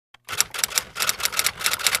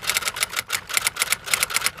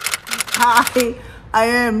I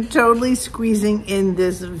am totally squeezing in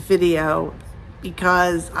this video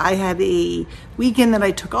because I had a weekend that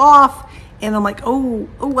I took off and I'm like, oh,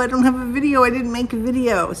 I don't have a video. I didn't make a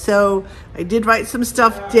video. So I did write some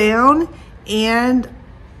stuff down, and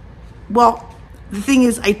well, the thing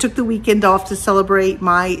is, I took the weekend off to celebrate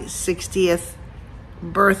my 60th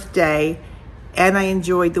birthday, and I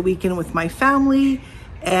enjoyed the weekend with my family,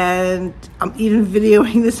 and I'm even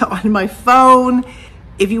videoing this on my phone.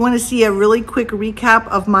 If you want to see a really quick recap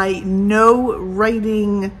of my no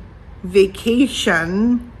writing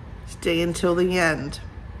vacation, stay until the end.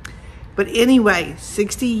 But anyway,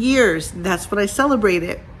 60 years, that's what I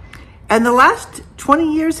celebrated. And the last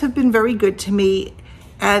 20 years have been very good to me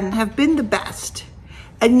and have been the best.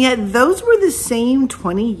 And yet those were the same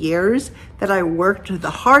 20 years that I worked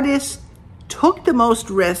the hardest, took the most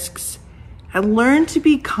risks, and learned to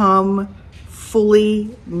become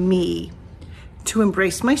fully me, to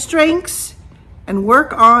embrace my strengths and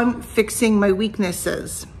work on fixing my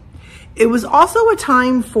weaknesses. It was also a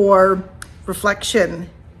time for reflection.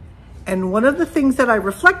 And one of the things that I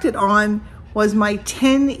reflected on was my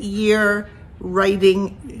 10-year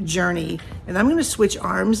writing journey. And I'm gonna switch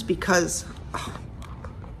arms because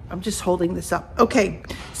I'm just holding this up. Okay,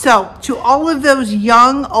 so to all of those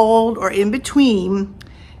young, old, or in between,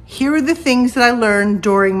 here are the things that I learned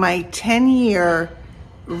during my 10-year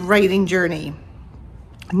writing journey.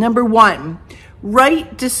 Number one,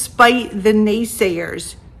 write despite the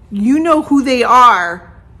naysayers. You know who they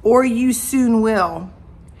are, or you soon will.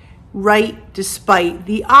 Write despite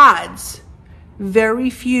the odds. Very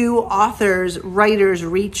few authors, writers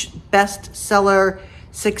reach bestseller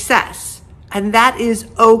success, and that is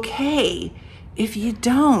okay if you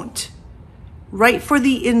don't. Write for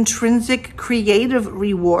the intrinsic creative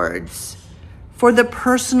rewards, for the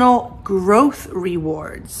personal growth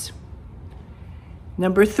rewards.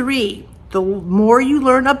 Number three, the more you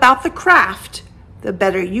learn about the craft, the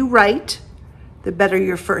better you write, the better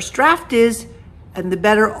your first draft is, and the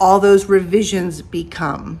better all those revisions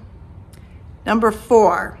become. Number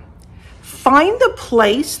four, find the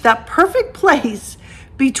place, that perfect place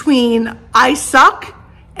between I suck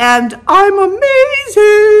and I'm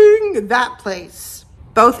amazing, that place.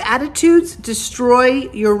 Both attitudes destroy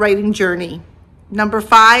your writing journey. Number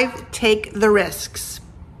five, take the risks.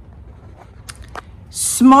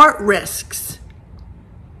 Smart risks.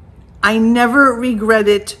 I never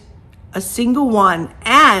regretted a single one,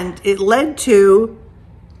 and it led to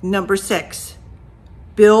number six,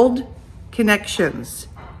 build connections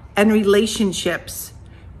and relationships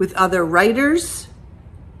with other writers,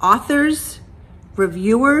 authors,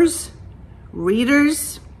 reviewers,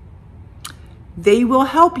 readers. They will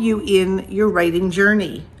help you in your writing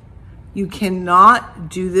journey. You cannot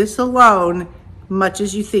do this alone, much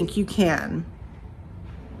as you think you can.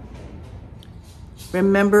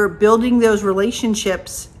 Remember, building those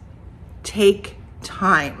relationships take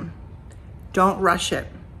time. Don't rush it.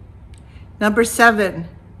 Number seven,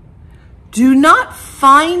 do not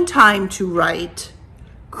find time to write.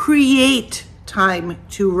 Create time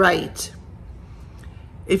to write.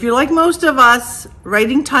 If you're like most of us,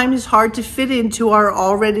 writing time is hard to fit into our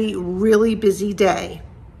already really busy day.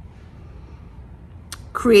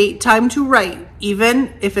 Create time to write,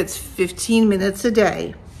 even if it's 15 minutes a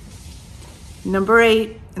day. Number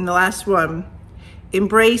eight, and the last one,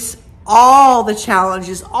 embrace all the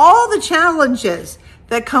challenges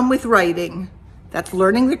that come with writing. That's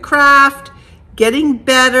learning the craft, getting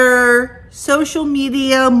better, social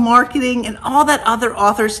media, marketing, and all that other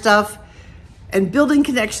author stuff, and building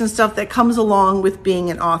connection stuff that comes along with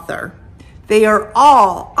being an author. They are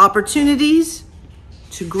all opportunities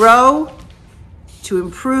to grow, to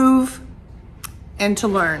improve, and to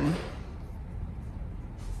learn.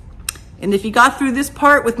 And if you got through this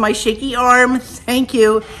part with my shaky arm, thank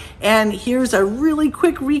you. And here's a really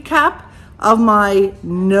quick recap of my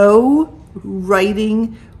no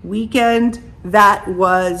writing weekend. That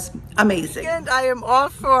was amazing. And I am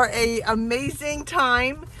off for an amazing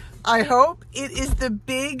time. I hope it is the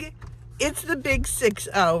big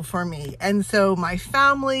 6-0 for me. And so my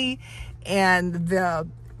family and their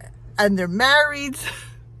marrieds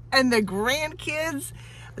and the grandkids,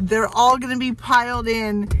 they're all gonna be piled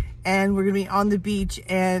in, and we're gonna be on the beach,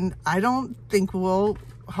 and I don't think we'll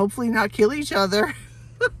hopefully not kill each other.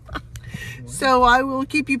 So I will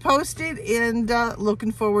keep you posted, and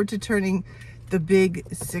looking forward to turning the big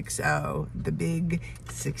 6-0, the big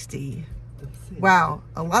 60. Wow,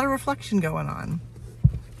 a lot of reflection going on.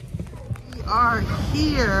 We are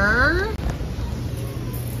here.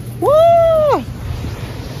 Woo!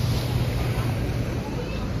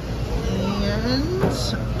 And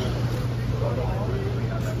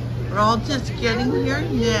we're all just getting here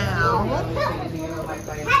now.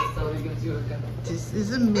 This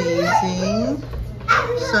is amazing.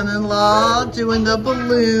 Son-in-law doing the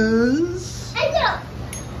balloons.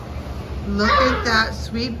 Look at that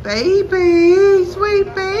sweet baby,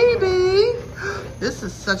 sweet baby. This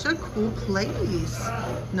is such a cool place.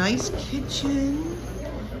 Nice kitchen.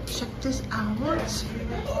 Check this out.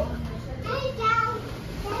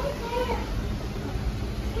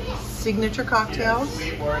 Signature cocktails.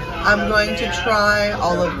 I'm going to try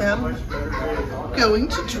all of them. Going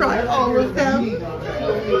to try all of them.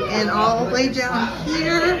 And all the way down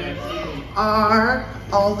here are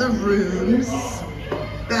all the rooms.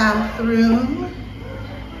 Bathroom.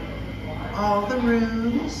 All the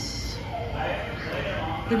rooms.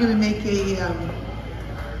 We're gonna make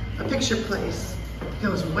a picture place. It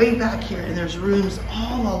goes way back here, and there's rooms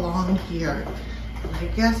all along here. And I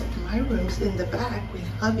guess my room's in the back with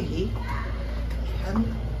hubby, and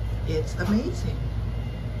it's amazing.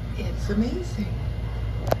 It's amazing.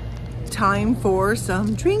 Time for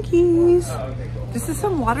some drinkies. This is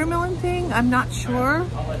some watermelon thing. I'm not sure.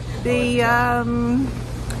 They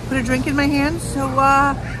put a drink in my hand, so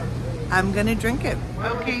I'm gonna drink it.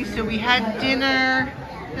 Okay, so we had dinner.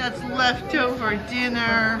 That's leftover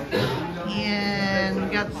dinner, and we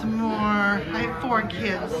got some more. I have 4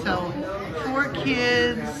 kids, so 4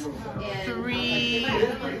 kids, 3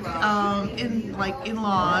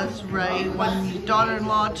 in-laws, right? 1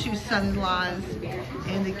 daughter-in-law, 2 son-in-laws,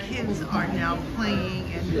 and the kids are now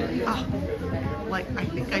playing. And like, I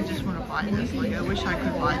think I just want to buy this. Like, I wish I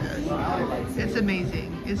could buy this. It's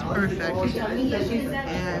amazing. It's perfect, and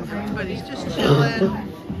everybody's just chilling.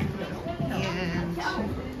 And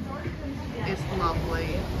it's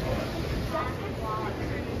lovely.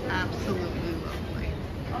 Absolutely lovely.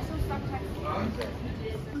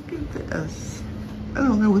 Look at this. I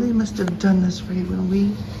don't know, they must have done this right when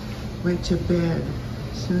we went to bed.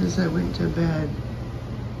 As soon as I went to bed.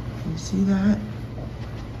 Can you see that?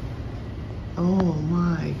 Oh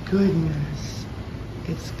my goodness.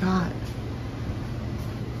 It's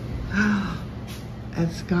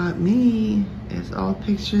got me. It's all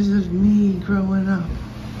pictures of me growing up.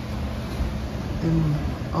 And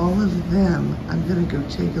all of them. I'm gonna go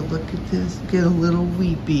take a look at this, get a little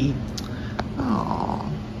weepy. Aww.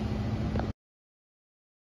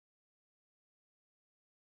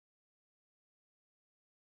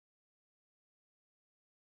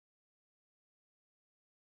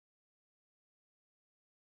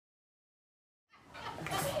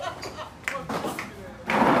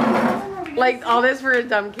 Like all this for a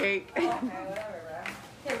dumb cake.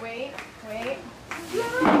 Okay, wait.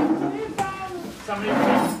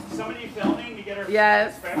 Somebody filming to get her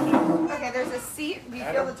Yes. expression? Okay, there's a seat. Do you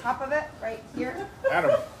feel the top of it right here?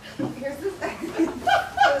 Adam. Here's the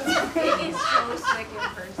It is so sick in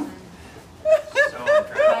person. So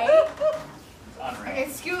unattractive. Right? Unreal. Okay,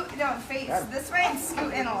 scoot, no, face this way and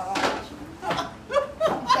scoot in a little.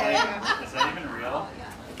 There you go. Is that even real?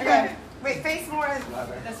 Okay, wait, face more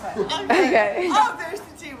this way. Okay. Oh, there's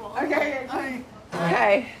the table. Okay.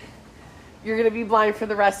 Okay. You're gonna be blind for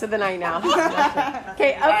the rest of the night now.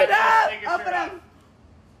 Okay, up and up. Take your Up shirt and off. up.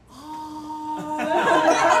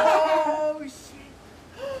 Oh, shit.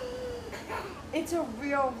 It's a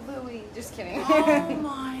real Louis. Just kidding. Oh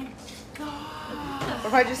my God. Or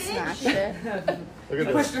if I just smashed it. Look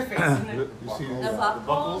at this. You see the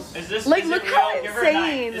buckles? Is this? Like, is look it real? how Give her a knife.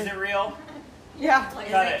 insane. Is it real? Yeah. Cut it.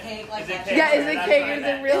 Is it cake? Yeah, is it That's cake? what I Is it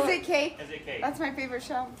meant. real? Is it cake? Is it cake? That's my favorite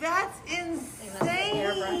show. That's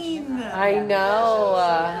insane. I know.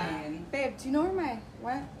 Babe, do you know where my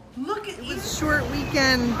what? Look, it was a short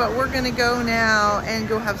weekend, but we're gonna go now and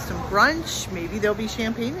go have some brunch. Maybe there'll be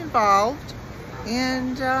champagne involved.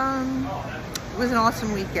 And it was an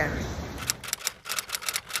awesome weekend.